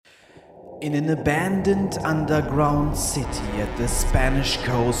In an abandoned underground city at the Spanish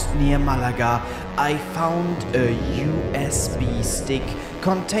coast near Malaga, I found a USB stick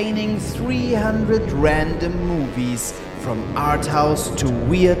containing 300 random movies, from art house to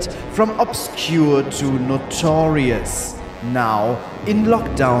weird, from obscure to notorious. Now, in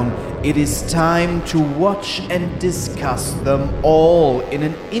lockdown, it is time to watch and discuss them all in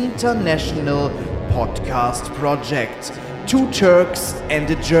an international podcast project. 2 Turks and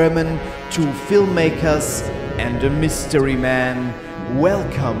a German, 2 filmmakers and a mystery man.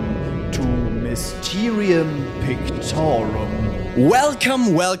 Welcome to Mysterium Pictorum.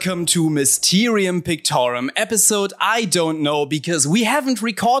 Welcome to Mysterium Pictorum, episode I don't know because we haven't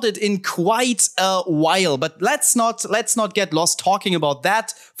recorded in quite a while. But let's not get lost talking about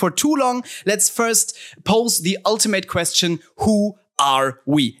that for too long. Let's first pose the ultimate question: who are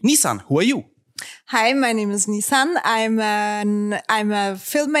we? Nisan, who are you? Hi, my name is Nisan. I'm a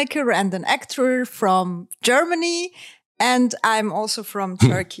filmmaker and an actor from Germany, and I'm also from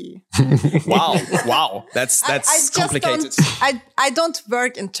Turkey. Wow, that's complicated. I don't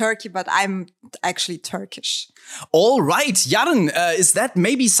work in Turkey, but I'm actually Turkish. All right, Yarın, is that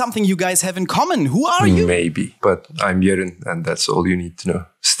maybe something you guys have in common? Who are you? Maybe, but I'm Yarın, and that's all you need to know.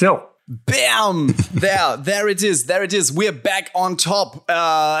 Still. Bam! There it is. We're back on top,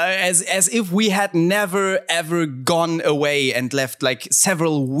 as if we had never ever gone away and left like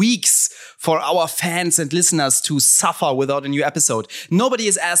several weeks for our fans and listeners to suffer without a new episode. Nobody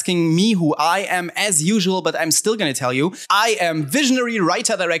is asking me who I am as usual, but I'm still gonna tell you. I am visionary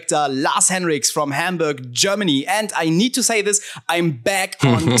writer-director Lars Henriks from Hamburg, Germany, and I need to say this: I'm back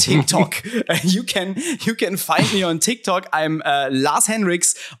on TikTok. You can find me on TikTok. I'm Lars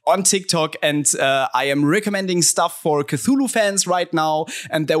Henriks on TikTok, and I am recommending stuff for Cthulhu fans right now,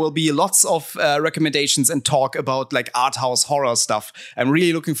 and there will be lots of recommendations and talk about like art house horror stuff. I'm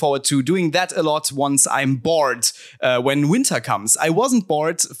really looking forward to doing that a lot once I'm bored when winter comes. I wasn't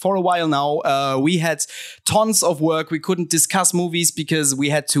bored for a while now. We had tons of work. We couldn't discuss movies because we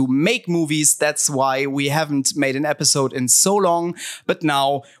had to make movies. That's why we haven't made an episode in so long, but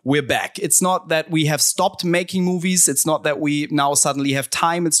now we're back. It's not that we have stopped making movies. It's not that we now suddenly have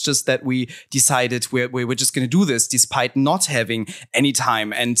time. It's just that we decided we're just going to do this despite not having any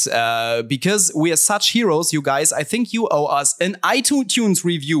time. And because we are such heroes, you guys, I think you owe us an iTunes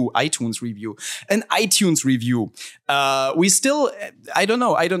review. We still, I don't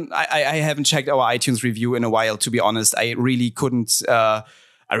know. I haven't checked our iTunes review in a while, to be honest. I really couldn't. I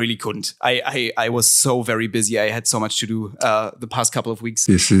was so very busy. I had so much to do the past couple of weeks.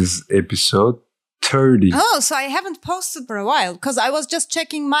 This is episode 30. Oh, so I haven't posted for a while because I was just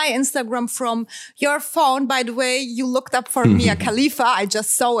checking my Instagram from your phone. By the way, you looked up for Mia Khalifa. I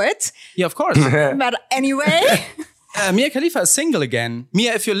just saw it. Yeah, of course. But anyway. Mia Khalifa is single again.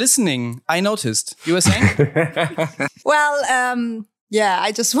 Mia, if you're listening, I noticed. You were saying? Well, yeah,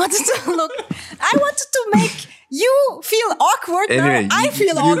 I just wanted to look. I wanted to make you feel awkward. Anyway, I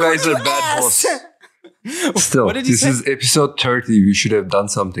feel awkward. You guys are bad hosts. Still, what did you this say? is episode 30. We should have done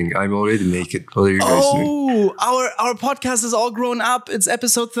something. I'm already naked. What are you guys doing? Our podcast is all grown up. It's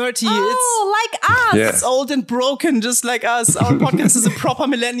episode 30. Like us. Yeah. It's old and broken, just like us. Our podcast is a proper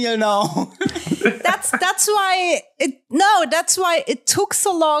millennial now. That's why it took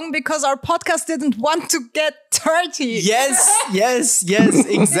so long, because our podcast didn't want to get 30. Yes,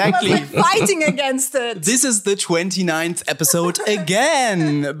 exactly. It was like fighting against it. This is the 29th eepisode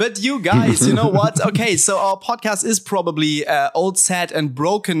again. But you guys, you know what? Okay, so our podcast is probably old, sad, and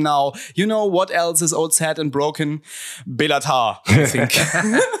broken now. You know what else is old, sad, and broken? Belatar, I think.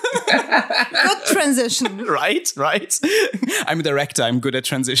 Good transition. Right. I'm a director. I'm good at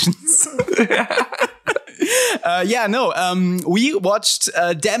transitions. We watched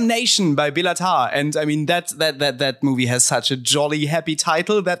Damnation by Belatar, and I mean that movie has such a jolly, happy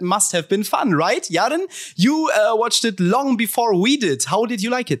title. That must have been fun, right, Yarın? You watched it long before we did. How did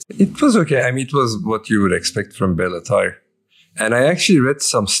you like it? It was okay. I mean, it was what you would expect from Belatar. And I actually read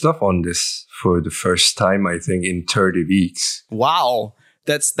some stuff on this for the first time, I think, in 30 weeks. Wow.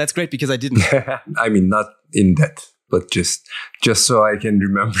 That's great, because I didn't. I mean, not in depth, but just so I can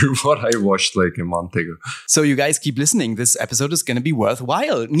remember what I watched like a month ago. So you guys keep listening. This episode is going to be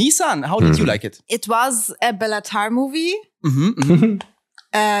worthwhile. Nisan, how did you like it? It was a Belatar movie.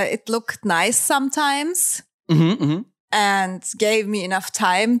 It looked nice sometimes. And gave me enough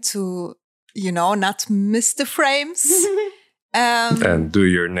time to, not miss the frames. And do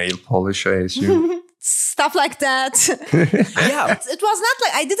your nail polish, I assume. Stuff like that. Yeah. It was not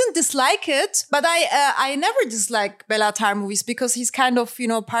like I didn't dislike it, but I never dislike Belatar movies because he's kind of,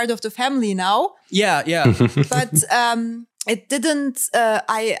 part of the family now. Yeah. But it didn't.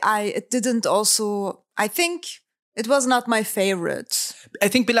 It didn't also. I think it was not my favorite. I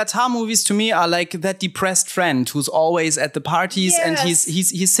think Béla Tarr movies to me are like that depressed friend who's always at the parties and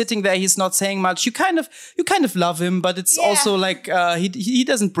he's sitting there. He's not saying much. You kind of love him, but it's also like he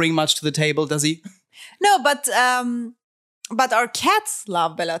doesn't bring much to the table, does he? No, but our cats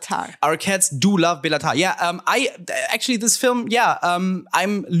love Béla Tarr. Our cats do love Béla Tarr. Yeah, this film,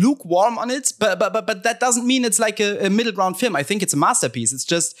 I'm lukewarm on it, but that doesn't mean it's like a middle ground film. I think it's a masterpiece.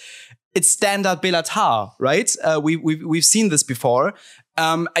 It's standard Béla Tarr, right? We've seen this before.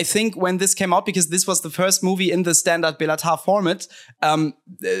 I think when this came out, because this was the first movie in the standard Béla Tarr format,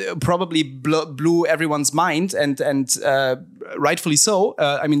 probably blew everyone's mind and rightfully so.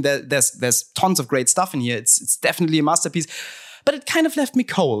 I mean, there's tons of great stuff in here. It's definitely a masterpiece. But it kind of left me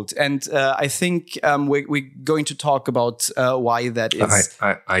cold, and I think we're going to talk about why that is.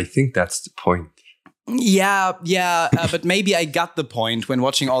 I think that's the point. Yeah, but maybe I got the point when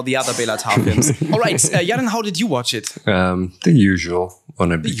watching all the other Béla Tarr films. All right, Jan, how did you watch it? The usual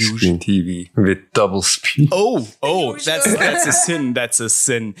on a big screen TV with double speed. Oh, that's a sin. That's a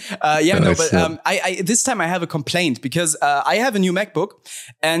sin. But this time I have a complaint because I have a new MacBook,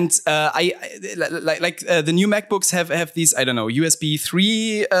 and the new MacBooks have these, I don't know, USB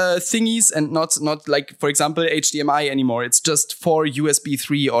 3 thingies, and not like, for example, HDMI anymore. It's just for USB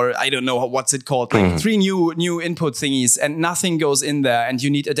 3, or I don't know what's it called. Like 3 new input thingies, and nothing goes in there, and you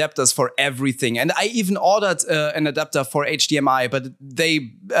need adapters for everything. And I even ordered an adapter for HDMI, but they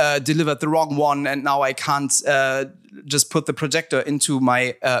delivered the wrong one, and now I can't just put the projector into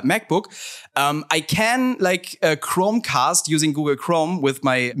my MacBook. I can Chromecast using Google Chrome with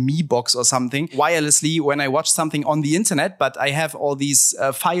my Mi box or something wirelessly when I watch something on the internet, but I have all these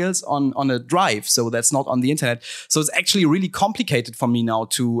files on a drive, so that's not on the internet. So it's actually really complicated for me now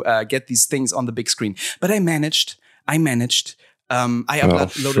to get these things on the big screen. But I managed. I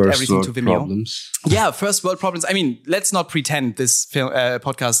uploaded everything to Vimeo. Problems. Yeah, first world problems. I mean, let's not pretend this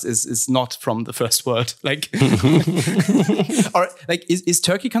podcast is not from the first world. Or is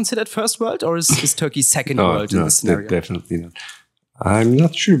Turkey considered first world, or is Turkey second world in this scenario? Definitely not. I'm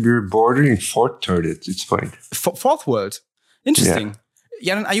not sure. We're bordering fourth, third. It's fine. Fourth world. Interesting.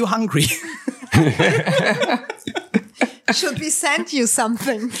 Yeah. Jan, are you hungry? Should we send you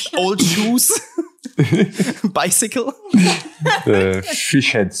something? Old shoes? Bicycle?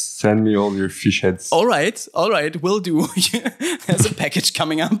 Fish heads. Send me all your fish heads. All right. Will do. There's a package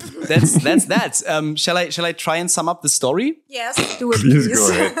coming up. That's that. Shall I try and sum up the story? Yes, do it. Please go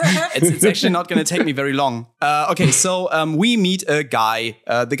ahead. It's actually not going to take me very long. Okay, so we meet a guy.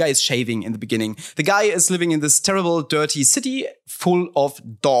 The guy is shaving in the beginning. The guy is living in this terrible, dirty city full of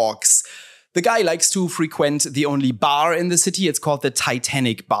dogs. The guy likes to frequent the only bar in the city. It's called the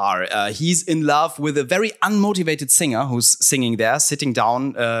Titanic Bar. He's in love with a very unmotivated singer who's singing there, sitting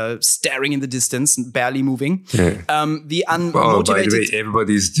down, staring in the distance, barely moving. Yeah. The unmotivated... by the way,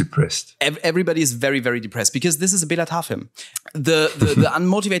 everybody's depressed. Everybody is very, very depressed because this is a Béla Tarr film. The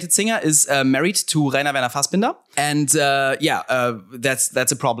unmotivated singer is married to Rainer Werner Fassbinder. And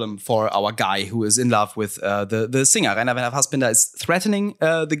that's a problem for our guy who is in love with the singer. Rainer Werner Fassbinder is threatening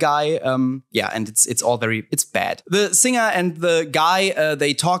the guy. And it's bad. The singer and the guy,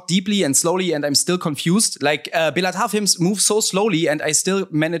 they talk deeply and slowly, and I'm still confused. Like, Béla Tarr films move so slowly, and I still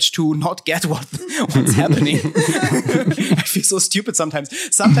manage to not get what's happening. I feel so stupid sometimes.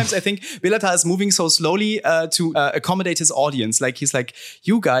 Sometimes I think Béla Tarr is moving so slowly to accommodate his audience. Like, he's like,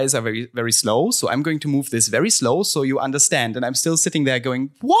 you guys are very, very slow, so I'm going to move this very slow so you understand. And I'm still sitting there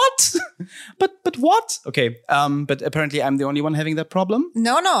going, what? but what? Okay, but apparently I'm the only one having that problem.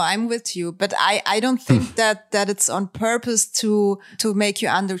 No, I'm with you. But I don't think that it's on purpose to make you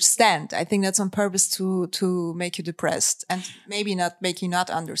understand. I think that's on purpose to make you depressed and maybe not make you not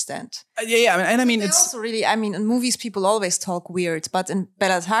understand. I mean, it's also really, I mean, in movies people always talk weird, but in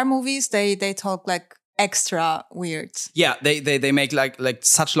Béla Tarr movies they talk like extra weird. Yeah, they make like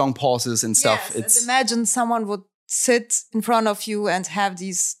such long pauses and stuff. Yes, and imagine someone would sit in front of you and have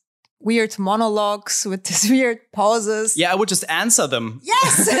these weird monologues with these weird pauses. Yeah, I would just answer them.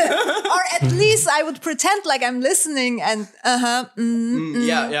 Yes! Or at least I would pretend like I'm listening and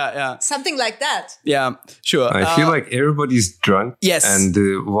Yeah. Something like that. Yeah, sure. I feel like everybody's drunk. Yes. And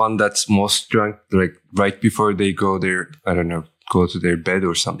the one that's most drunk, like right before they go there, I don't know, go to their bed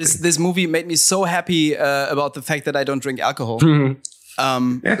or something. This movie made me so happy about the fact that I don't drink alcohol.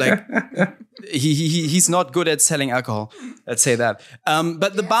 Like he's not good at selling alcohol. Let's say that.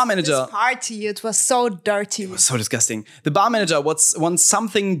 But the bar manager, This party, it was so dirty. it was so disgusting. The bar manager wants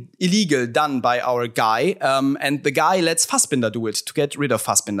something illegal done by our guy, and the guy lets Fassbinder do it to get rid of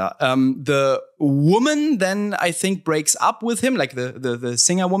Fassbinder. The woman then I think breaks up with him, like the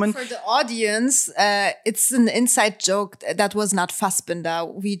singer woman. For the audience, it's an inside joke that was not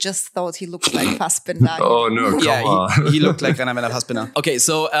Fassbinder. We just thought he looked like Fassbinder. Oh no, come on. He looked like Rainer Fassbinder. Okay,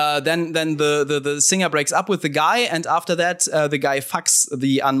 so then the singer breaks up with the guy, and after that the guy fucks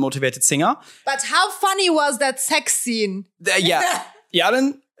the unmotivated singer. But how funny was that sex scene?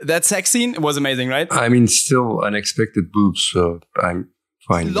 Jaren, that sex scene was amazing, right? I mean, still unexpected boobs, so I'm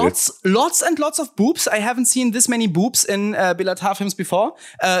fine. Lots and lots of boobs. I haven't seen this many boobs in Béla Tarr films before.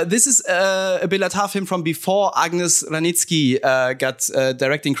 This is a Béla Tarr film from before Agnes Ranicki got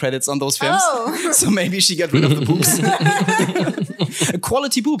directing credits on those films. Oh. So maybe she got rid of the boobs.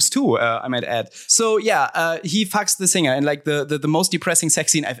 Quality boobs too, I might add. So yeah, he fucks the singer in like the most depressing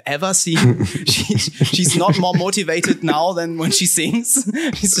sex scene I've ever seen. She's not more motivated now than when she sings.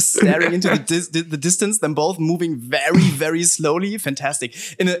 She's just staring into the distance, them both moving very, very slowly. Fantastic.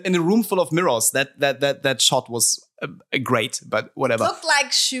 In a room full of mirrors. That shot was great, but whatever. Looked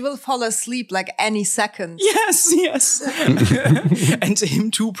like she will fall asleep like any second. Yes. And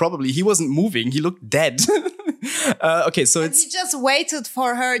him too, probably. He wasn't moving. He looked dead. Okay, so He just waited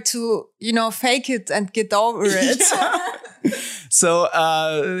for her to, fake it and get over it. So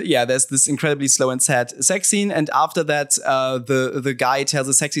there's this incredibly slow and sad sex scene, and after that, the guy tells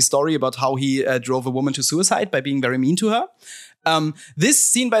a sexy story about how he drove a woman to suicide by being very mean to her. This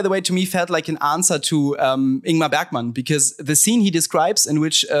scene, by the way, to me felt like an answer to Ingmar Bergman, because the scene he describes in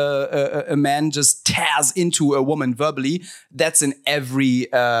which a man just tears into a woman verbally, that's in every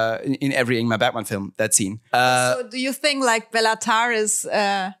Ingmar Bergman film, that scene. So do you think like Béla Tarr is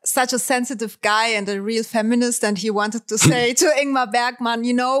such a sensitive guy and a real feminist, and he wanted to say to Ingmar Bergman,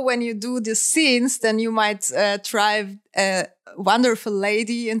 when you do these scenes, then you might drive a wonderful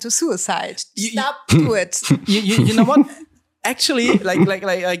lady into suicide. Stop to it. You know what? Actually,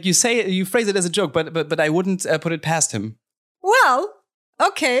 like you say, you phrase it as a joke, but I wouldn't put it past him. Well,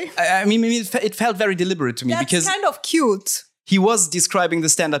 okay. I mean, it felt very deliberate to me because kind of cute. he was describing the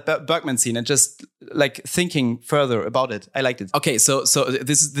standard Bergman scene and just like thinking further about it. I liked it. Okay, so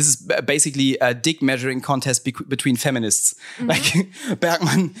this is basically a dick measuring contest between feminists. Mm-hmm. Like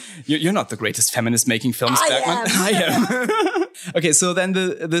Bergman, you're not the greatest feminist making films, Bergman. I am. Okay, so then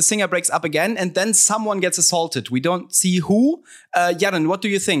the singer breaks up again, and then someone gets assaulted. We don't see who. Jaren, what do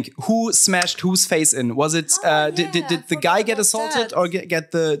you think? Who smashed whose face in? Was it did the guy get assaulted or did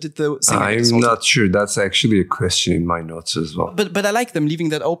the singer get assaulted? I'm not sure. That's actually a question in my notes as well. But I like them leaving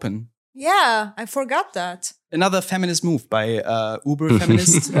that open. Yeah, I forgot that. Another feminist move by uber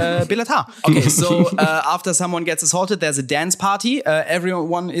feminist Béla Tarr. Okay, so after someone gets assaulted, there's a dance party.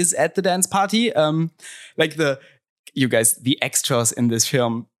 Everyone is at the dance party. You guys, the extras in this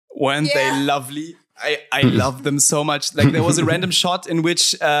film, weren't they lovely? I love them so much. Like there was a random shot in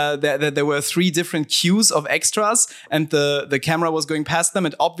which there were 3 different queues of extras, and the camera was going past them,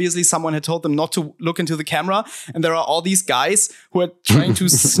 and obviously someone had told them not to look into the camera, and there are all these guys who are trying to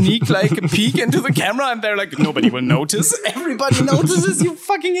sneak like a peek into the camera, and they're like, nobody will notice. Everybody notices, you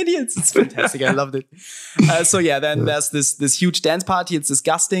fucking idiots. It's fantastic. I loved it. Then there's this huge dance party. It's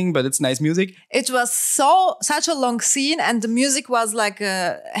disgusting, but it's nice music. It was such a long scene, and the music was like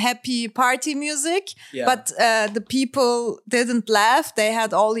a happy party music. Yeah. But the people didn't laugh. They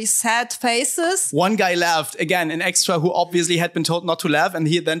had all these sad faces. One guy laughed. Again, an extra who obviously had been told not to laugh, and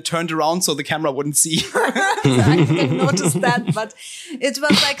he then turned around so the camera wouldn't see. I didn't notice that, but it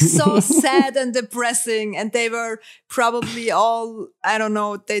was like so sad and depressing. And they were probably all, I don't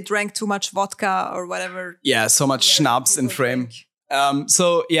know, they drank too much vodka or whatever. Yeah, so much schnapps in frame.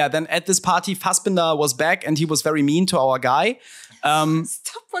 Then at this party, Fassbinder was back, and he was very mean to our guy.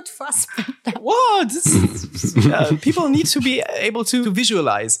 Stop with Fassbinder. What? People need to be able to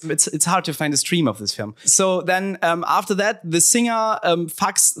visualize. It's hard to find a stream of this film. So then after that, the singer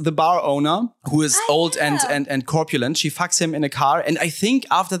fucks the bar owner, who is old and corpulent. She fucks him in a car. And I think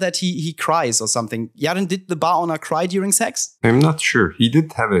after that, he cries or something. Jaren, did the bar owner cry during sex? I'm not sure. He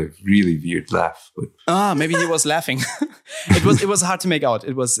did have a really weird laugh. But maybe he was laughing. It was hard to make out.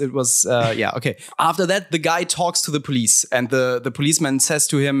 It was okay. After that, the guy talks to the police, and the policeman says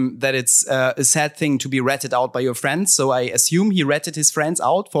to him that it's a sad thing to be ratted out by your friends. So I assume he ratted his friends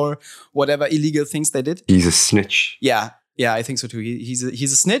out for whatever illegal things they did. He's a snitch. Yeah. Yeah, I think so too. He's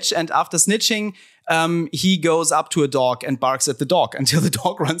a snitch, and after snitching, he goes up to a dog and barks at the dog until the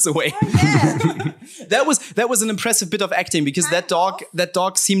dog runs away. Oh, yeah. That was an impressive bit of acting because that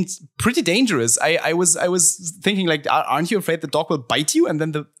dog seemed pretty dangerous. I was thinking like, aren't you afraid the dog will bite you? And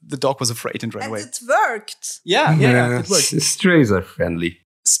then the dog was afraid and ran away. It worked. Yeah, it worked. Strays are friendly.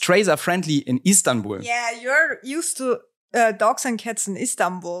 Strays are friendly in Istanbul. Yeah, you're used to dogs and cats in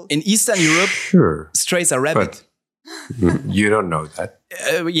Istanbul. In Eastern Europe, Sure. strays are rabid. You don't know that.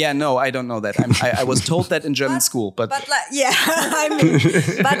 Yeah, no, I don't know that. I was told that in German school, but like, yeah, I mean,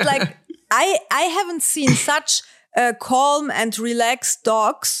 but like, I haven't seen such calm and relaxed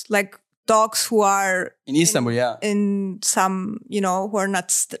dogs, like dogs who are in Istanbul, in some, who are not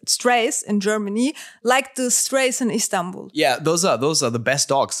strays in Germany, like the strays in Istanbul. Yeah, those are the best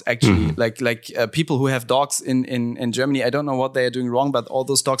dogs actually. Like people who have dogs in Germany, I don't know what they are doing wrong, but all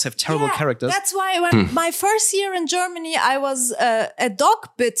those dogs have terrible characters. That's why when my first year in Germany, I was a dog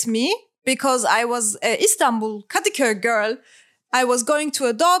bit me because I was an Istanbul Kadıköy girl. I was going to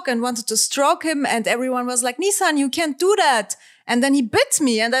a dog and wanted to stroke him, and everyone was like, Nisan, you can't do that. And then he bit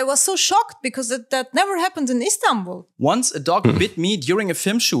me, and I was so shocked because that never happened in Istanbul. Once a dog bit me during a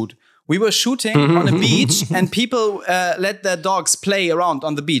film shoot. We were shooting on a beach, and people let their dogs play around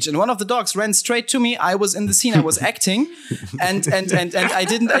on the beach. And one of the dogs ran straight to me. I was in the scene. I was acting, and I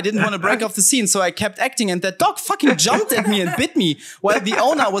didn't want to break off the scene, so I kept acting. And that dog fucking jumped at me and bit me, while the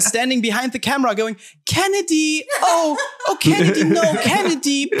owner was standing behind the camera, going, "Kennedy, oh Kennedy, no,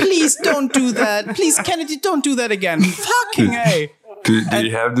 Kennedy, please don't do that. Please, Kennedy, don't do that again. Fucking A." Do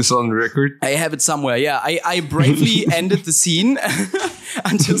you have this on record? I have it somewhere, yeah. I bravely ended the scene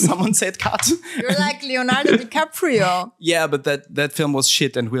until someone said cut. You're like Leonardo DiCaprio. Yeah, but that film was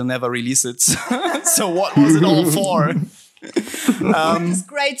shit and we'll never release it. So what was it all for? This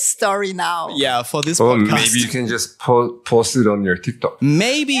great story now. Yeah, for this podcast. Maybe you can just post it on your TikTok.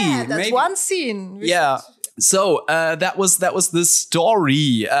 Maybe. Yeah, that's maybe. one scene. Yeah. So that was the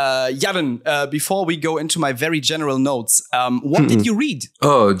story. Jaren, before we go into my very general notes, what did you read?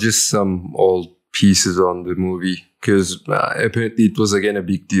 Oh, just some old pieces on the movie. Because apparently it was again a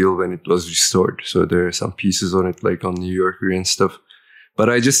big deal when it was restored. So there are some pieces on it, like on New Yorker and stuff. But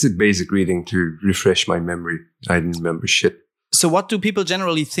I just did basic reading to refresh my memory. I didn't remember shit. So what do people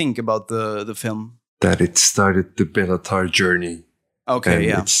generally think about the film? That it started the Bellatar journey. Okay, and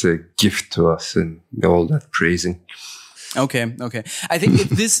yeah. It's a gift to us and all that praising. Okay. I think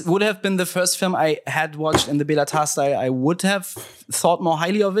if this would have been the first film I had watched in the Bellatar style, I would have thought more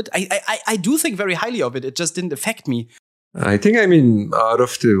highly of it. I do think very highly of it. It just didn't affect me. I think, out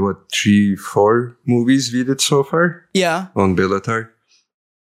of the, 3-4 movies we did so far? Yeah. On Bellatar,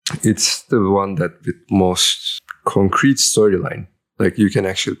 it's the one that with most concrete storyline. Like you can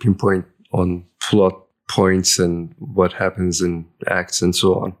actually pinpoint on plot points and what happens in acts and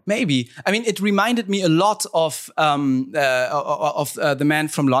so on. Maybe. I mean, it reminded me a lot of The Man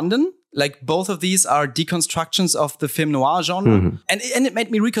from London. Like both of these are deconstructions of the film noir genre. And it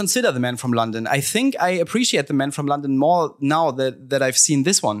made me reconsider The Man from London. I think I appreciate The Man from London more now that I've seen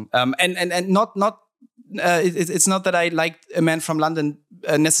this one. It's not that I liked A Man from London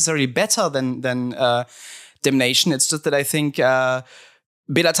necessarily better than Damnation. It's just that I think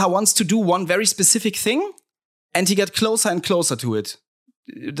Bellatar wants to do one very specific thing, and he got closer and closer to it.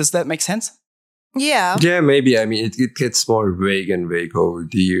 Does that make sense? Yeah. Yeah, maybe. I mean, it gets more vague and vague over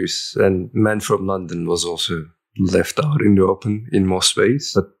the years. And Man from London was also left out in the open in most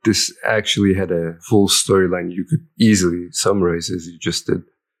ways. But this actually had a full storyline you could easily summarize as you just did.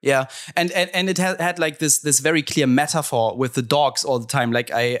 Yeah, and it had like this very clear metaphor with the dogs all the time.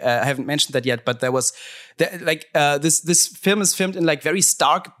 Like I haven't mentioned that yet, but this film is filmed in like very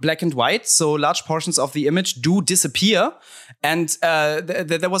stark black and white, so large portions of the image do disappear. And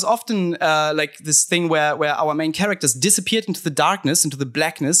there was often like this thing where our main characters disappeared into the darkness, into the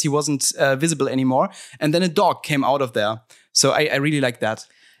blackness. He wasn't visible anymore, and then a dog came out of there. So I really like that.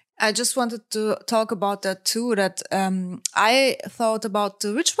 I just wanted to talk about that too, that I thought about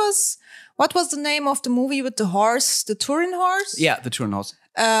what was the name of the movie with the horse, the Turin horse? Yeah, the Turin horse.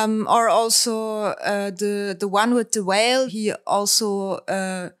 Or also the one with the whale. He also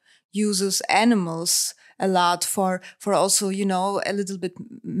uses animals a lot for also, a little bit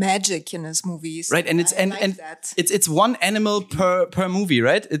magic in his movies. Right, and it's one animal per movie,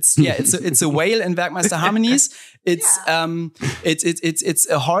 right? It's a whale in Werkmeister Harmonies. It's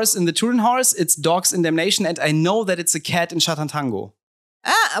a horse in the Turin horse. It's dogs in Damnation, and I know that it's a cat in Shatan Tango.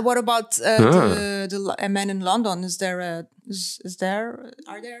 What about the man in London? Are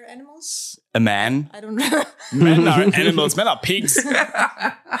there animals? A man? I don't know. Men are animals. Men are pigs.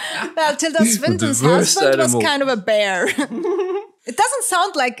 Well, Tilda Swinton's worst husband animal. was kind of a bear. It doesn't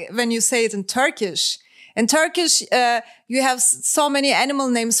sound like when you say it in Turkish. In Turkish, you have so many animal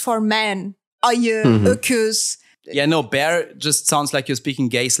names for men. Ayı, öküz. Yeah, no, bear just sounds like you're speaking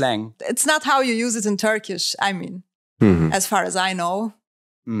gay slang. It's not how you use it in Turkish, I mean, as far as I know.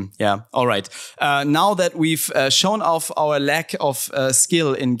 Yeah, all right. Now that we've shown off our lack of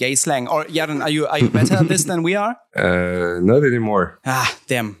skill in gay slang, or Jaren, are you better at this than we are? Not anymore. Ah,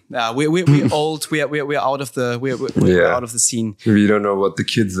 damn. We're old. We're out of the we're out of the scene. We don't know what the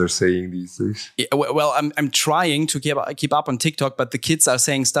kids are saying these days. Yeah, well, I'm trying to keep up on TikTok, but the kids are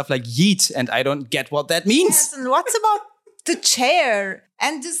saying stuff like yeet, and I don't get what that means. Yes, and what's about the chair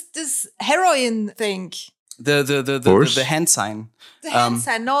and this heroin thing? The hand sign. The hand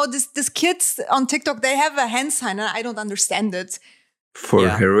sign. No, this kids on TikTok, they have a hand sign and I don't understand it. For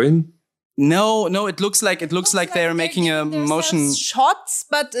heroin? No, it looks like they're making a motion shots,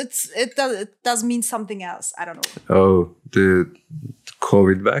 but it does mean something else. I don't know. Oh, the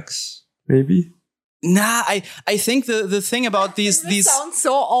COVID vax, maybe? Nah, I think the thing about these sounds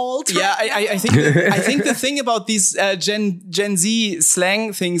so old. Yeah, I think the thing about these Gen Z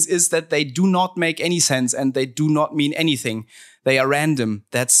slang things is that they do not make any sense and they do not mean anything. They are random.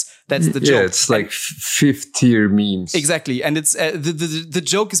 That's the joke. Yeah, it's like fifth tier memes. Exactly, and it's the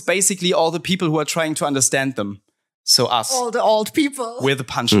joke is basically all the people who are trying to understand them. So us, all the old people. We're the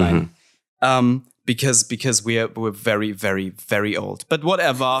punchline. Because we're very, very, very old. But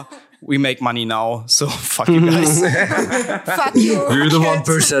whatever. We make money now, so fuck you guys. Fuck you. You're the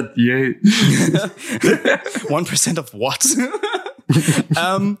 1%, yay. 1% of what?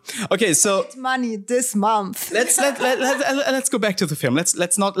 Okay, so money this month. Let's go back to the film.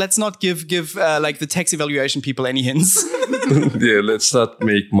 Let's not give like the tax evaluation people any hints. Yeah, let's not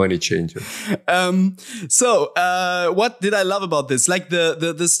make money changes. So what did I love about this? Like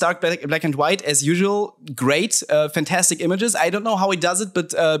the stark black and white as usual, great, fantastic images. I don't know how he does it,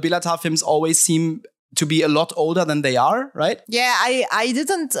 but Belatar films always seem to be a lot older than they are, right? Yeah, I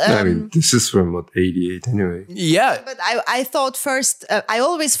didn't. I mean, this is from 88 anyway. Yeah, but I thought first. I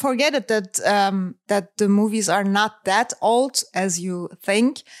always forget it that the movies are not that old as you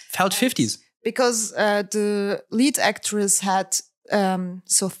think. Felt 50s because the lead actress had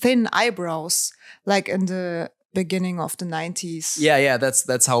so thin eyebrows, like in the beginning of the 90s. Yeah,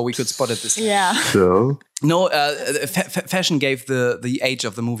 that's how we could spot it this time. Yeah. So no, fashion gave the age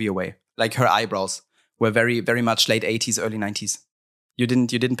of the movie away. Like her eyebrows were very, very much late 80s, early 90s. You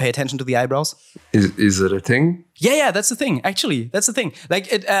didn't pay attention to the eyebrows? Is it a thing? Yeah, that's the thing. Actually, that's the thing.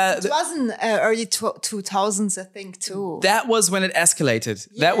 Like it was in early 2000s, I think, too. That was when it escalated.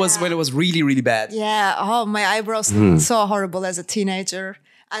 Yeah. That was when it was really, really bad. Yeah. Oh, my eyebrows so horrible as a teenager.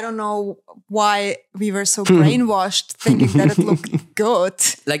 I don't know why we were so brainwashed thinking that it looked good.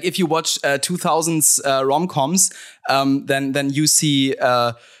 Like if you watch 2000s rom-coms, then you see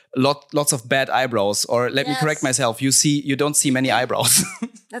lots of bad eyebrows. Or let me correct myself, you don't see many eyebrows.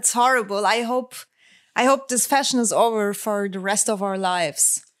 That's horrible. I hope this fashion is over for the rest of our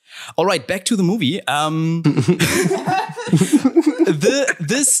lives. All right, back to the movie.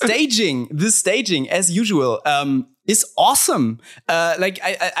 The staging as usual is awesome. Like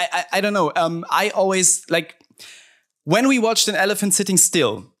I don't know. I always like when we watched An Elephant Sitting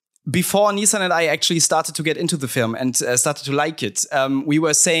Still. Before Nissan and I actually started to get into the film and started to like it, we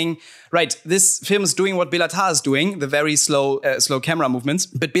were saying, right, this film is doing what Belatar is doing, the very slow camera movements,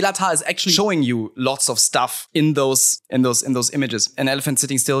 but Belatar is actually showing you lots of stuff in those images. An Elephant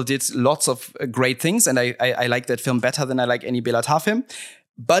Sitting Still did lots of great things, and I like that film better than I like any Belatar film.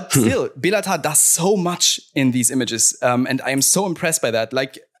 But still, Belatar does so much in these images, and I am so impressed by that.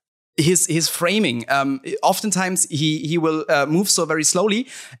 Like, his framing, oftentimes he will move so very slowly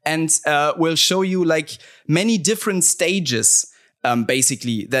and will show you like many different stages,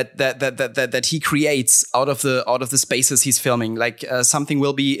 basically that he creates out of the spaces he's filming. Like something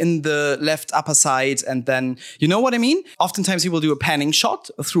will be in the left upper side, and then you know what I mean. Oftentimes he will do a panning shot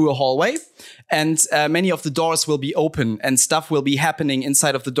through a hallway, and many of the doors will be open and stuff will be happening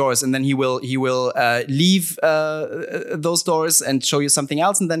inside of the doors, and then he will leave those doors and show you something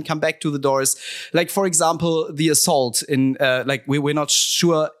else, and then come back to the doors. Like for example, the assault in like we're not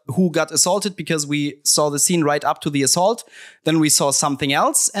sure who got assaulted because we saw the scene right up to the assault. Then we saw something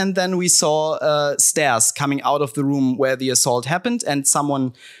else, and then we saw stairs coming out of the room where the assault happened, and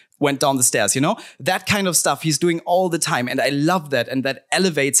someone went down the stairs, you know? That kind of stuff he's doing all the time. And I love that. And that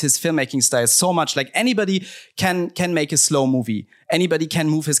elevates his filmmaking style so much. Like anybody can make a slow movie. Anybody can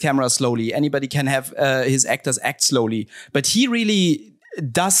move his camera slowly. Anybody can have his actors act slowly. But he really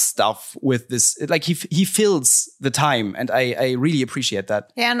does stuff with this. Like he fills the time. And I really appreciate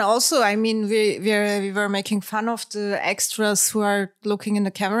that. Yeah, and also, I mean, we were making fun of the extras who are looking in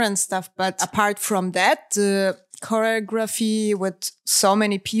the camera and stuff. But apart from that, the choreography with so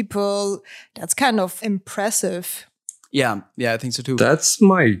many people, that's kind of impressive. Yeah, I think so too. That's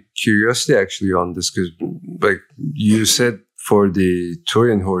my curiosity actually on this, because like you said, for the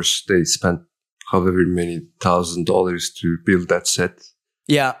Trojan horse, they spent however many $1,000 to build that set.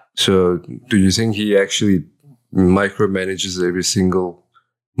 Yeah. So do you think he actually micromanages every single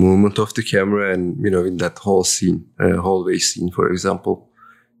movement of the camera? And, you know, in that whole scene, hallway scene, for example,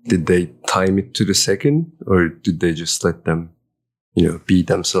 did they time it to the second, or did they just let them, you know, be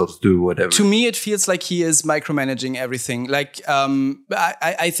themselves, do whatever? To me, it feels like he is micromanaging everything. Like,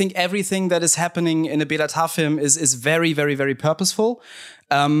 I think everything that is happening in a Béla Tarr film is very, very, very purposeful.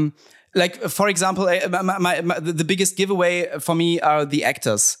 Like, for example, the biggest giveaway for me are the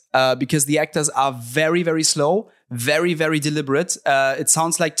actors, because the actors are very, very slow, very, very deliberate. It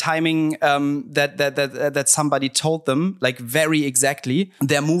sounds like timing that somebody told them, like very exactly.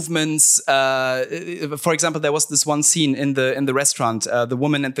 Their movements. For example, there was this one scene in the restaurant. The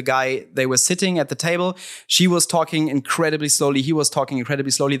woman and the guy, they were sitting at the table. She was talking incredibly slowly. He was talking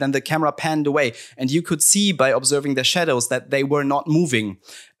incredibly slowly. Then the camera panned away, and you could see by observing their shadows that they were not moving.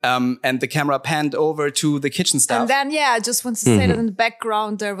 And the camera panned over to the kitchen staff. And then, I just want to say that in the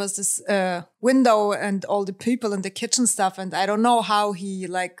background, there was this window and all the people in the kitchen stuff. And I don't know how he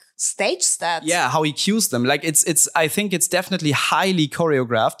like staged that. Yeah, how he cues them. Like I think it's definitely highly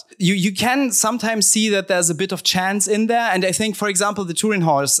choreographed. You can sometimes see that there's a bit of chance in there. And I think, for example, the Turin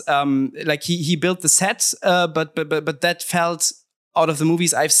horse, like he built the set, but that felt, out of the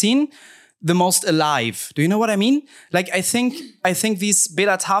movies I've seen, the most alive. Do you know what I mean? Like, I think these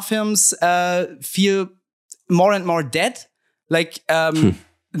Béla Tarr films feel more and more dead. Like,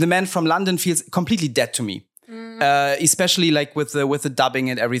 The Man from London feels completely dead to me. Especially like with the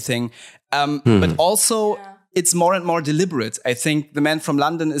dubbing and everything. But also, it's more and more deliberate. I think The Man from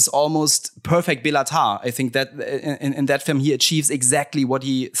London is almost perfect Béla Tarr. I think that in that film, he achieves exactly what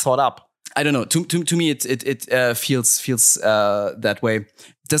he thought up. I don't know. To me, it feels that way.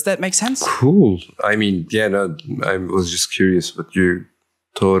 Does that make sense? Cool. I mean, I was just curious what you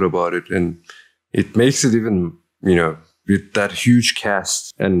thought about it. And it makes it even, you know, with that huge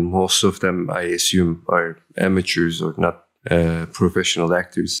cast, and most of them, I assume, are amateurs or not professional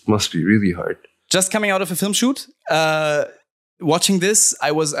actors, must be really hard. Just coming out of a film shoot, watching this,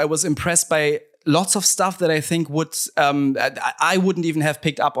 I was impressed by lots of stuff that I think I wouldn't even have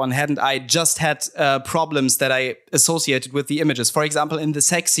picked up on hadn't I just had problems that I associated with the images. For example, in the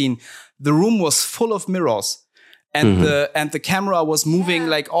sex scene, the room was full of mirrors. And the camera was moving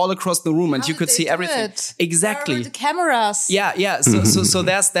like all across the room, and you could see everything. Exactly. Where were the cameras? Yeah. So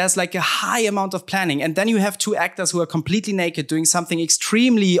there's like a high amount of planning, and then you have two actors who are completely naked doing something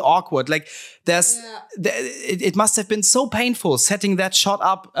extremely awkward. Like it must have been so painful setting that shot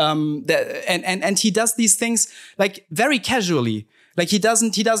up. And he does these things like very casually. Like he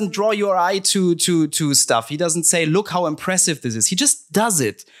doesn't draw your eye to stuff. He doesn't say, "Look how impressive this is." He just does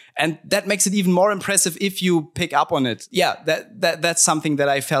it, and that makes it even more impressive if you pick up on it. Yeah, that's something that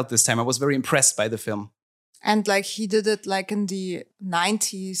I felt this time. I was very impressed by the film. And like he did it like in the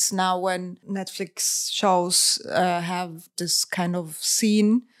 90s. Now, when Netflix shows have this kind of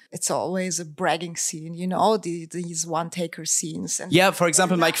scene, it's always a bragging scene, you know, these one-taker scenes. And for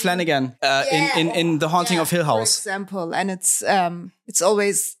example, Mike Flanagan in The Haunting of Hill House. For example, and it's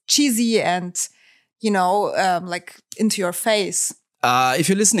always cheesy and, you know, like into your face. If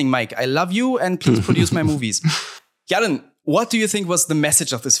you're listening, Mike, I love you, and please produce my movies. Jaren, what do you think was the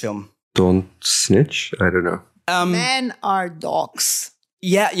message of this film? Don't snitch? I don't know. Men are dogs.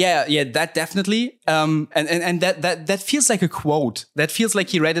 Yeah, that definitely. And that feels like a quote. That feels like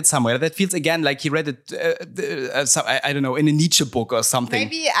he read it somewhere. That feels again like he read it, I don't know, in a Nietzsche book or something.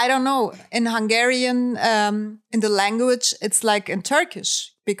 Maybe, I don't know, in Hungarian, in the language, it's like in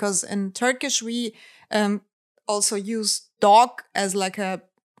Turkish. Because in Turkish, we also use dog as like a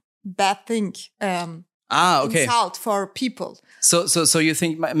bad thing. Okay. Insult for people. So you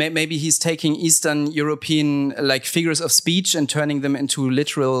think maybe he's taking Eastern European like figures of speech and turning them into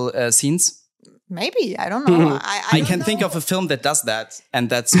literal scenes? Maybe, I don't know. I can think of a film that does that, and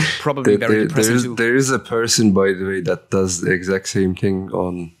that's probably very depressing too. There is a person, by the way, that does the exact same thing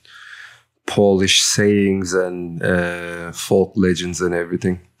on Polish sayings and folk legends and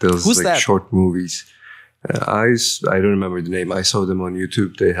everything. Those Who's like that? short movies. I don't remember the name. I saw them on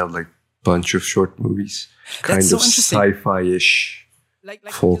YouTube. They have like bunch of short movies, kind so of interesting. sci-fi-ish.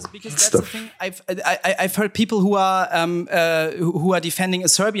 Folk because that's stuff. the thing. I've heard people who are defending a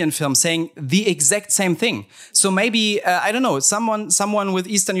Serbian film saying the exact same thing. So maybe I don't know, someone with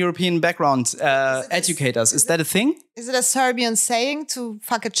Eastern European background educate us. Is that a thing? Is it a Serbian saying to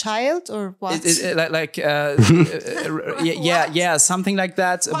fuck a child or what? Yeah, something like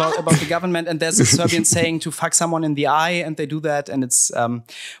that about the government. And there's a Serbian saying to fuck someone in the eye, and they do that, and it's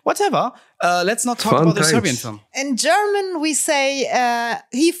whatever. Let's not talk Fun about the times. Serbian film. In German, we say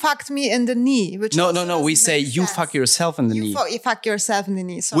he fucked me in the knee. Which No. also We doesn't say make you sense. fuck yourself in the knee, You fuck yourself in the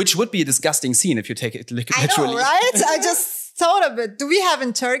knee. Sorry. which would be a disgusting scene if you take it I literally. know, right? I just thought of it. Do we have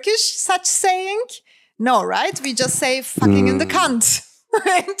in Turkish such saying? No, right? We just say fucking in the cunt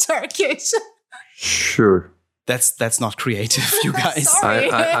in Turkish. Sure. That's not creative, you guys.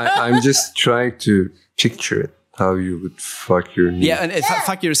 Sorry. I'm just trying to picture it. How you would fuck your knee. Yeah, and if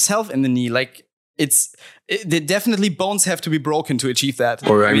fuck yourself in the knee, like definitely bones have to be broken to achieve that.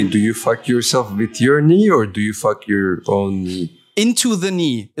 Or I mean, do you fuck yourself with your knee or do you fuck your own knee? Into the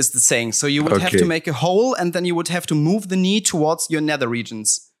knee is the saying. So you would have Okay. to make a hole, and then you would have to move the knee towards your nether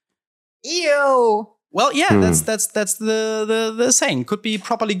regions. Ew. Well, yeah, that's the saying. Could be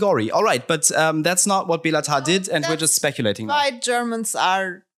properly gory. All right, but that's not what Belatar did, and we're just speculating now. Why Germans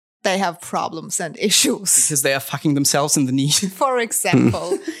they have problems and issues. Because they are fucking themselves in the knee. For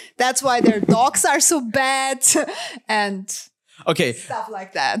example, that's why their dogs are so bad and Okay. stuff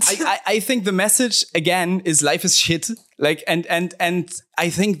like that. I think the message again is life is shit. Like and I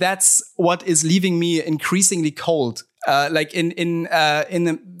think that's what is leaving me increasingly cold. Like in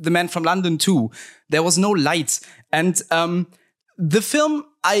the Man from London too, there was no light. And the film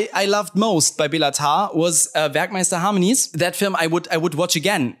I loved most by Belatar was Werkmeister Harmonies. That film I would watch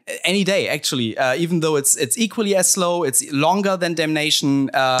again any day, actually. Even though it's equally as slow, it's longer than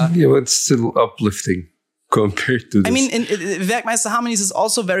Damnation. Yeah, but it's still uplifting compared to this. I mean, Werkmeister Harmonies is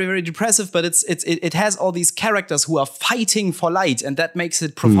also very, very depressive, but it has all these characters who are fighting for light, and that makes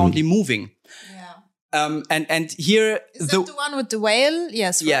it profoundly moving. And here Is that the one with the whale?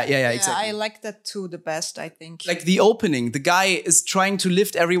 Yes. Yeah, right? yeah, exactly. I like that too the best, I think. like the opening, the guy is trying to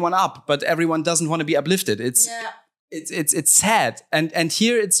lift everyone up, but everyone doesn't want to be uplifted. It's sad, and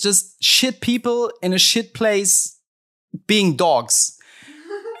here it's just shit people in a shit place being dogs.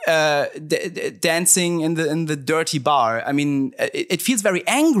 Dancing in the dirty bar. I mean, it feels very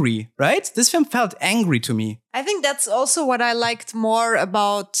angry, right? This film felt angry to me. I think that's also what I liked more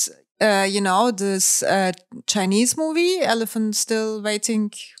about, this Chinese movie, Elephant Still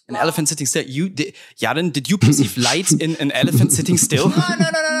Waiting. An elephant sitting still. Jaren, did you perceive light in an elephant sitting still? No.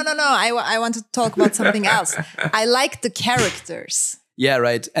 I want to talk about something else. I like the characters. Yeah,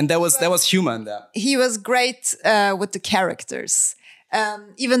 right. And there was humor in there. He was great with the characters.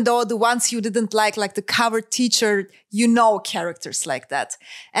 Even though the ones you didn't like the cover teacher, characters like that.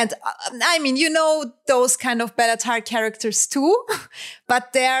 And I mean, those kind of Belatar characters too,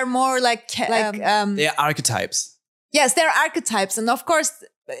 but they're more like They are archetypes. yes, they're archetypes. And of course,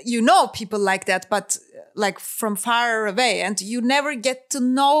 people like that, but like from far away, and you never get to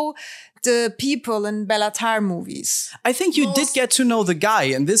know the people in Belatar movies. I think you did get to know the guy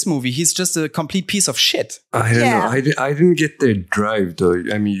in this movie. He's just a complete piece of shit. I don't know. I didn't get their drive though.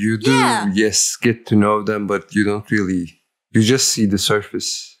 I mean, you do, yes, get to know them, but you don't really. You just see the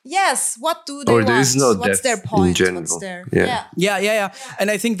surface. Yes, what do they Or want? there is no What's depth their in point? general. What's their Yeah.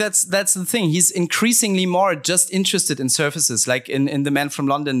 And I think that's the thing. He's increasingly more just interested in surfaces. Like in The Man from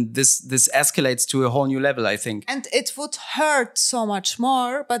London, this escalates to a whole new level, I think. And it would hurt so much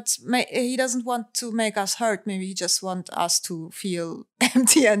more, but he doesn't want to make us hurt. Maybe he just wants us to feel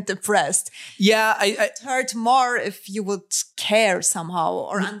empty and depressed. Yeah, It hurt more if you would care somehow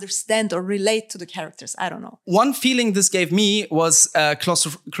or understand or relate to the characters. I don't know. one feeling this gave me was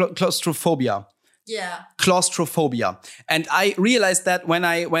claustrophobia. Yeah. Claustrophobia. And I realized that when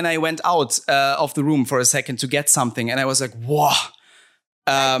I went out of the room for a second to get something, and I was like, whoa.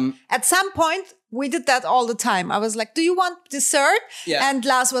 At some point, we did that all the time. I was like, do you want dessert? Yeah. And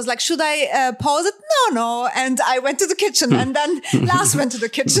Lars was like, should I pause it? No. And I went to the kitchen, and then Lars went to the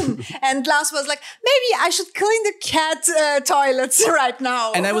kitchen, and Lars was like, maybe I should clean the cat toilets right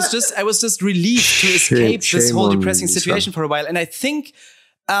now. And I was just relieved to escape this Shame whole on depressing you, situation son. for a while. And I think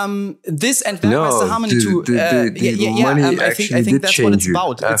this and Werewolf Harmony too. Money I think that's what it's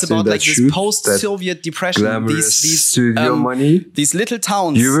about. It's about like this post-Soviet depression. These little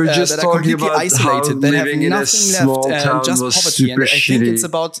towns that are completely isolated, that have nothing left, and just poverty. And I think it's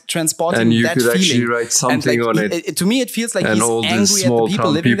about transporting that feeling. Actually write something on it. To me, it feels like he's angry at the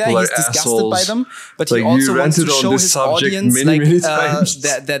people living there. He's disgusted by them, but he also wants to show his audience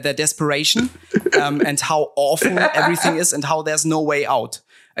their desperation and how awful everything is and how there's no way out.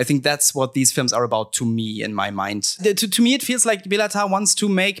 I think that's what these films are about to me, in my mind. To me, it feels like Béla Tarr wants to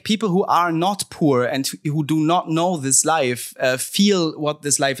make people who are not poor and who do not know this life feel what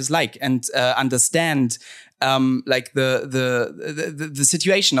this life is like and understand like the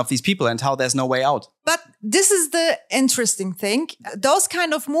situation of these people and how there's no way out. But this is the interesting thing. Those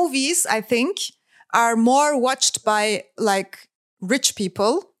kind of movies, I think, are more watched by like rich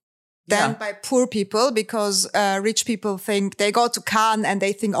people than by poor people, because rich people think they go to Cannes and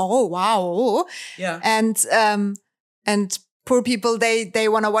they think, oh wow, and poor people they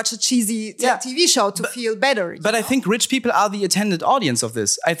want to watch a cheesy TV show to feel better. But I think rich people are the intended audience of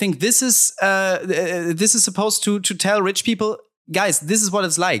this. I think this is supposed to tell rich people, guys, this is what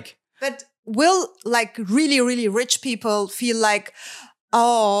it's like. But will like really really rich people feel like,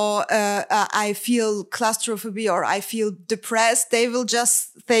 I feel claustrophobia or I feel depressed? They will just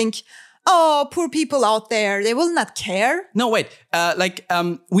think, oh, poor people out there. They will not care. No, wait.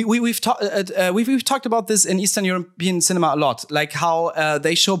 We've talked about this in Eastern European cinema a lot. Like how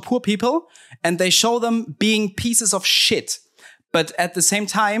they show poor people and they show them being pieces of shit. But at the same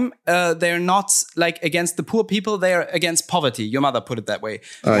time, they're not like against the poor people. They're against poverty. Your mother put it that way.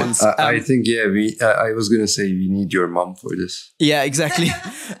 I think, I was going to say we need your mom for this. Yeah, exactly.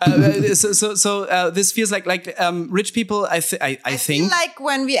 So this feels like rich people. I think feel like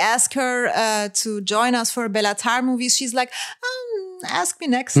when we ask her to join us for Béla Tarr movies, she's like, ask me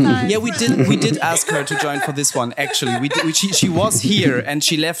next time. Yeah, we did ask her to join for this one. Actually, she was here and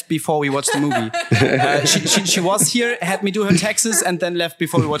she left before we watched the movie. She was here, had me do her taxes, and then left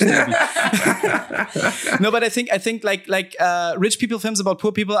before we watched the movie. No, but I think like rich people films about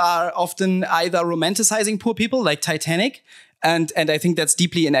poor people are often either romanticizing poor people, like Titanic. And I think that's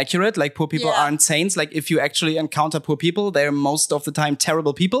deeply inaccurate. Like poor people aren't saints. Like if you actually encounter poor people, they're most of the time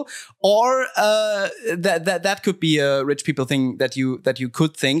terrible people. Or that could be a rich people thing that you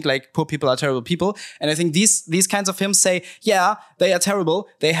could think, like poor people are terrible people. And I think these kinds of films say, yeah, they are terrible.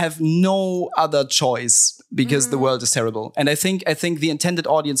 They have no other choice because the world is terrible. And I think the intended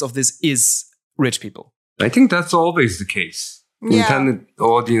audience of this is rich people. I think that's always the case. The intended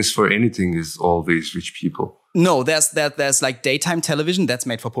audience for anything is always rich people. No, there's like daytime television that's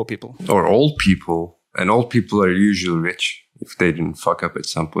made for poor people. Or old people. And old people are usually rich if they didn't fuck up at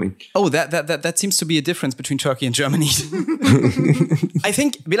some point. Oh, that seems to be a difference between Turkey and Germany. I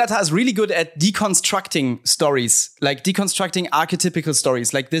think Béla Tarr is really good at deconstructing stories, like deconstructing archetypical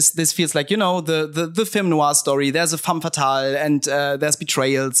stories. Like this feels like, the film noir story. There's a femme fatale and there's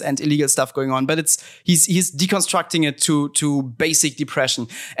betrayals and illegal stuff going on. But he's deconstructing it to basic depression.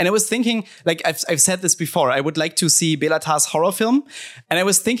 And I was thinking, like I've said this before, I would like to see Béla Tarr's horror film. And I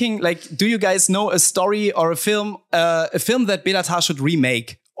was thinking, like, do you guys know a story or a film that Béla Tarr should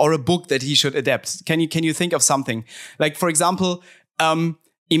remake, or a book that he should adapt? Can you think of something? Like, for example,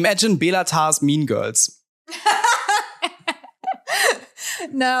 imagine Béla Tarr's Mean Girls.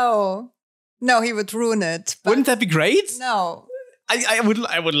 No, he would ruin it. Wouldn't that be great? No, I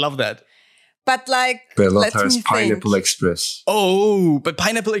would love that. But like Béla Tarr's Pineapple Express. Oh, but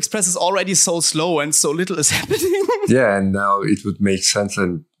Pineapple Express is already so slow and so little is happening. Yeah, and now it would make sense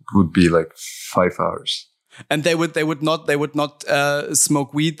and would be like 5 hours. And they would not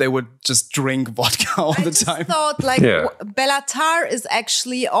smoke weed. They would just drink vodka all the time. I thought Béla Tarr is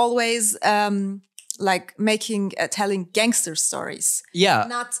actually always like telling gangster stories. Yeah,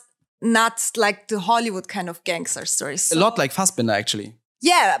 not like the Hollywood kind of gangster stories. So, a lot like Fassbinder, actually.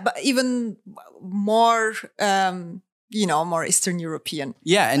 Yeah, but even more, more Eastern European.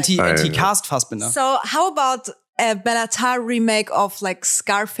 Yeah, and he cast Fassbinder. So how about a Béla Tarr remake of like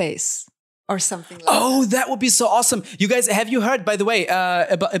Scarface? Or something like that. That would be so awesome. You guys, have you heard, by the way,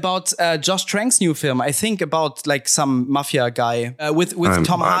 about Josh Trank's new film? I think about like some mafia guy with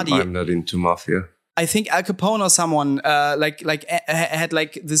Tom Hardy. I'm not into mafia. I think Al Capone or someone had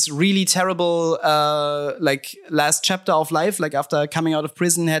like this really terrible last chapter of life. Like after coming out of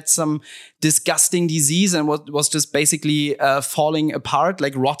prison, had some disgusting disease and was just basically falling apart,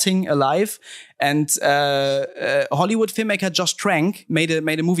 like rotting alive. And Hollywood filmmaker Josh Trank made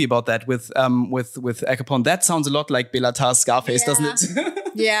a movie about that with Al Capone. That sounds a lot like Béla Tarr's Scarface, doesn't it?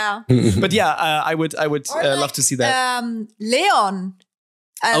 Yeah. But yeah, I would love to see that. Leon.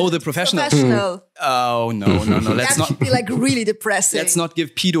 The Professional. Oh, no. Let's that not should be like really depressing. Let's not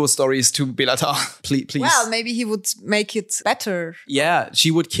give pedo stories to Belatar, please. Well, maybe he would make it better. Yeah,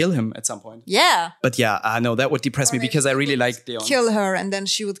 she would kill him at some point. Yeah. But yeah, no, that would depress me because I really like Leon. Kill her and then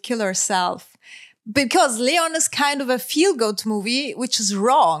she would kill herself. Because Leon is kind of a feel-good movie, which is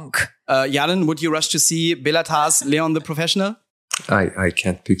wrong. Jalen, would you rush to see Belatar's Leon the Professional? I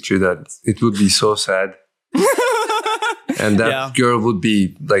can't picture that. It would be so sad. And that girl would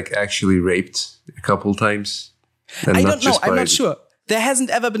be like actually raped a couple times. And I don't know. I'm not sure. There hasn't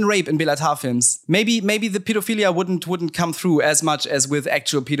ever been rape in Belatar films. Maybe the pedophilia wouldn't come through as much as with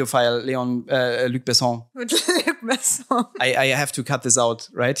actual pedophile Luc Besson. With Luc Besson. I have to cut this out,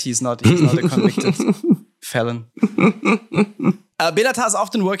 right? He's not a convicted felon. Belatar is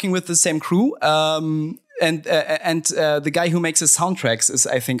often working with the same crew. And the guy who makes his soundtracks is,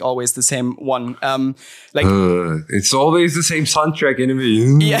 I think, always the same one. It's always the same soundtrack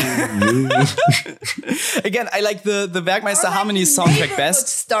anyway. Yeah. Again, I like the Werkmeister Harmonies soundtrack best.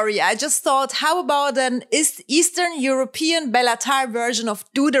 Story. I just thought, how about an Eastern European Belatar version of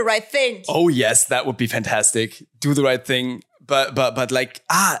 "Do the Right Thing"? Oh yes, that would be fantastic. Do the right thing. But like,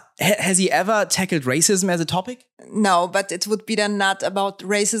 has he ever tackled racism as a topic? No, but it would be then not about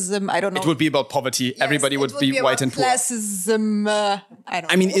racism. I don't know. It would be about poverty. Yes, everybody would be white and poor. Classism.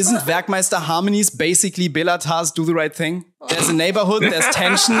 I mean, isn't Werkmeister Harmonies basically Belatar's Do the Right Thing? There's a neighborhood, there's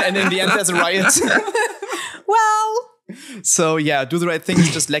tension, and in the end there's a riot. Well. So yeah, Do the Right Thing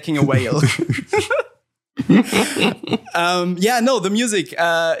is just lacking a whale. The music.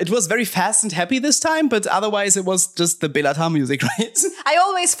 It was very fast and happy this time, but otherwise it was just the Belatar music, right? I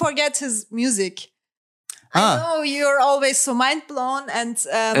always forget his music. I know you're always so mind blown, and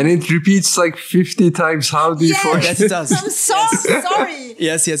it repeats like 50 times. How do you forget? Yes, it does. I'm sorry.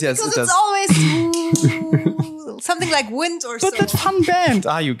 Yes, because it does. It's always something like wind or but that fun band.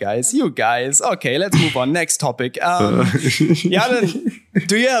 You guys. Okay, let's move on. Next topic. Jalen,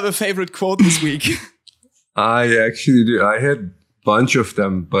 do you have a favorite quote this week? I actually do. I had a bunch of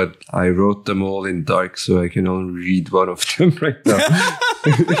them, but I wrote them all in dark, so I can only read one of them right now.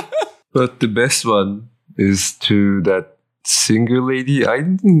 But the best one is to that singer lady. I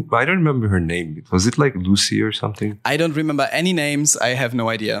don't remember her name. Was it like Lucy or something? I don't remember any names. I have no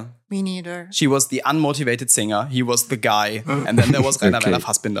idea. Me neither. She was the unmotivated singer. He was the guy. And then there was Rainer Werner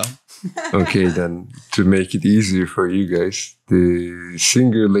Fassbinder. Okay, then to make it easier for you guys, the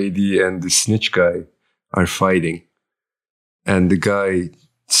singer lady and the snitch guy are fighting. And the guy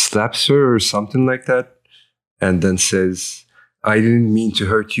slaps her or something like that. And then says, "I didn't mean to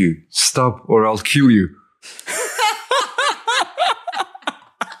hurt you. Stop or I'll kill you."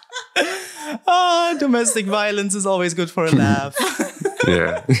 Domestic violence is always good for a laugh.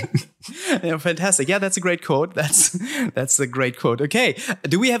 Yeah. Yeah, fantastic. Yeah, that's a great quote. That's a great quote. Okay.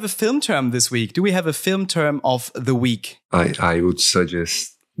 Do we have a film term this week? Do we have a film term of the week? I would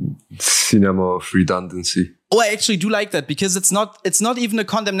suggest cinema of redundancy. Oh, I actually do like that because it's not even a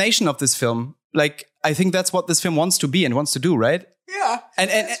condemnation of this film. Like, I think that's what this film wants to be and wants to do, right? Yeah. And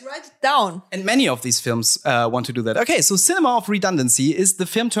let's write it down. And many of these films want to do that. Okay, so cinema of redundancy is the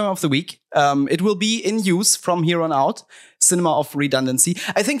film term of the week. It will be in use from here on out. Cinema of redundancy.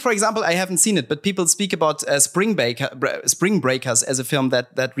 I think, for example, I haven't seen it, but people speak about Spring Breakers as a film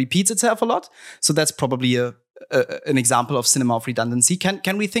that repeats itself a lot. So that's probably an example of cinema of redundancy.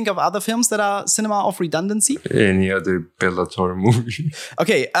 Can we think of other films that are cinema of redundancy? Any other Bellator movie?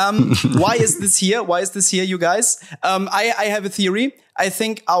 Okay. Why is this here? Why is this here, you guys? I have a theory. I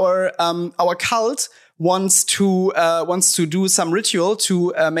think our cult wants to do some ritual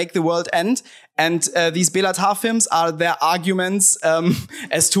to make the world end, and these Bellatar films are their arguments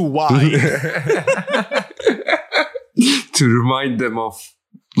as to why. To remind them of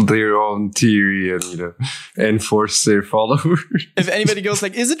their own theory and, enforce their followers. If anybody goes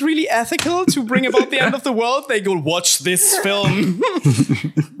like, is it really ethical to bring about the end of the world? They go, watch this film.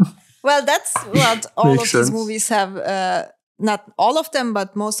 Well, that's what all Makes of these sense. movies have, not all of them,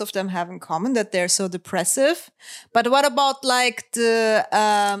 but most of them have in common, that they're so depressive. But what about like the...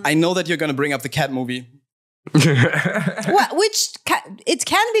 I know that you're going to bring up the cat movie. It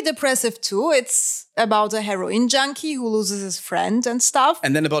can be depressive too. It's about a heroin junkie who loses his friend and stuff.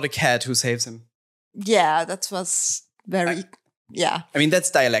 And then about a cat who saves him. Yeah, that was very... Yeah. I mean,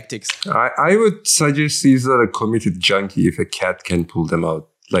 that's dialectics. I would suggest he's not a committed junkie if a cat can pull them out.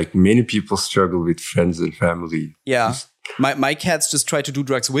 Like, many people struggle with friends and family. Yeah. My cats just try to do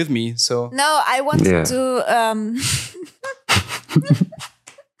drugs with me, so... No, I wanted to...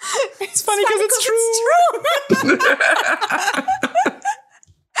 It's funny because it's true.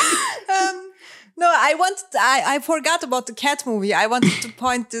 No, I forgot about the cat movie. I wanted to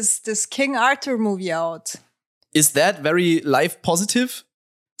point this King Arthur movie out. Is that very life positive?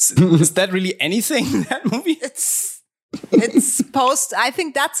 Is that really anything, that movie? It's supposed. I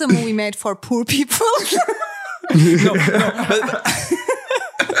think that's a movie made for poor people. No,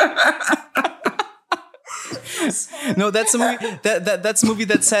 no, that's a movie. That's a movie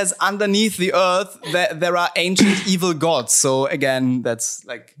that says underneath the earth there are ancient evil gods. So again, that's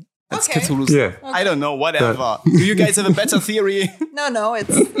Cthulhu's. Yeah. I don't know. Whatever. Do you guys have a better theory? No,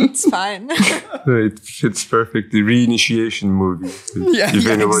 it's fine. It fits perfectly. Reinitiation movie. If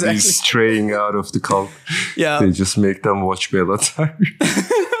anybody's straying out of the cult, they just make them watch Bellatar.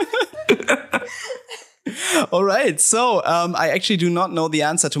 All right. So I actually do not know the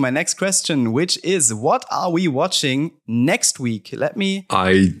answer to my next question, which is, what are we watching next week? Let me.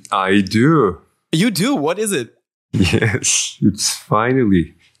 I do. You do? What is it? Yes, it's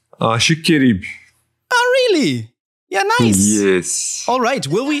finally Aşık Kerib. Oh, really? Yeah, nice. Yes. All right.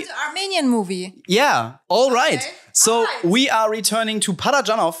 Will we? The Armenian movie. Yeah. All right. Okay. So All right. we are returning to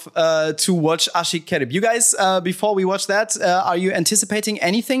Parajanov to watch Aşık Kerib. You guys, before we watch that, are you anticipating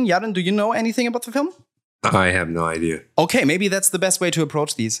anything? Yaren, do you know anything about the film? I have no idea. Okay, maybe that's the best way to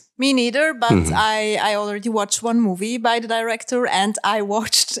approach these. Me neither, but I already watched one movie by the director, and I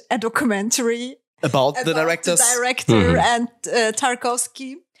watched a documentary About the directors. the director and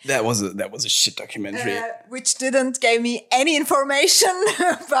Tarkovsky. That was a shit documentary. Which didn't give me any information,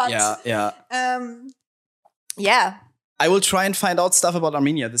 but Yeah. yeah. I will try and find out stuff about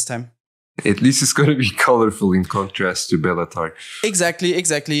Armenia this time. At least it's going to be colorful in contrast to Bellatar.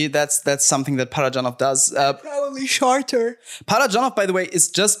 Exactly. That's something that Parajanov does. Probably shorter. Parajanov, by the way, is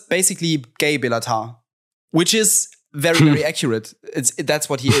just basically gay Belatar, which is very accurate. That's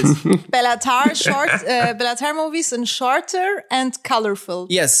what he is. Bellatar movies and shorter and colorful.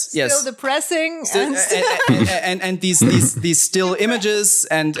 Yes. Still depressing and these still images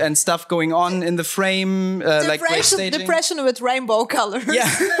and stuff going on in the frame, like great staging. Depression with rainbow colors. Yeah,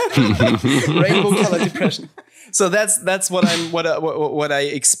 rainbow color depression. So that's what I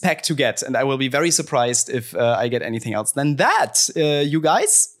expect to get, and I will be very surprised if I get anything else than that. You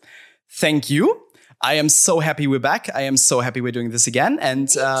guys, thank you. I am so happy we're back. I am so happy we're doing this again. And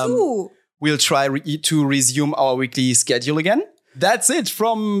we'll try to resume our weekly schedule again. That's it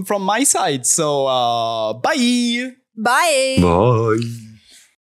from my side. So bye. Bye. Bye.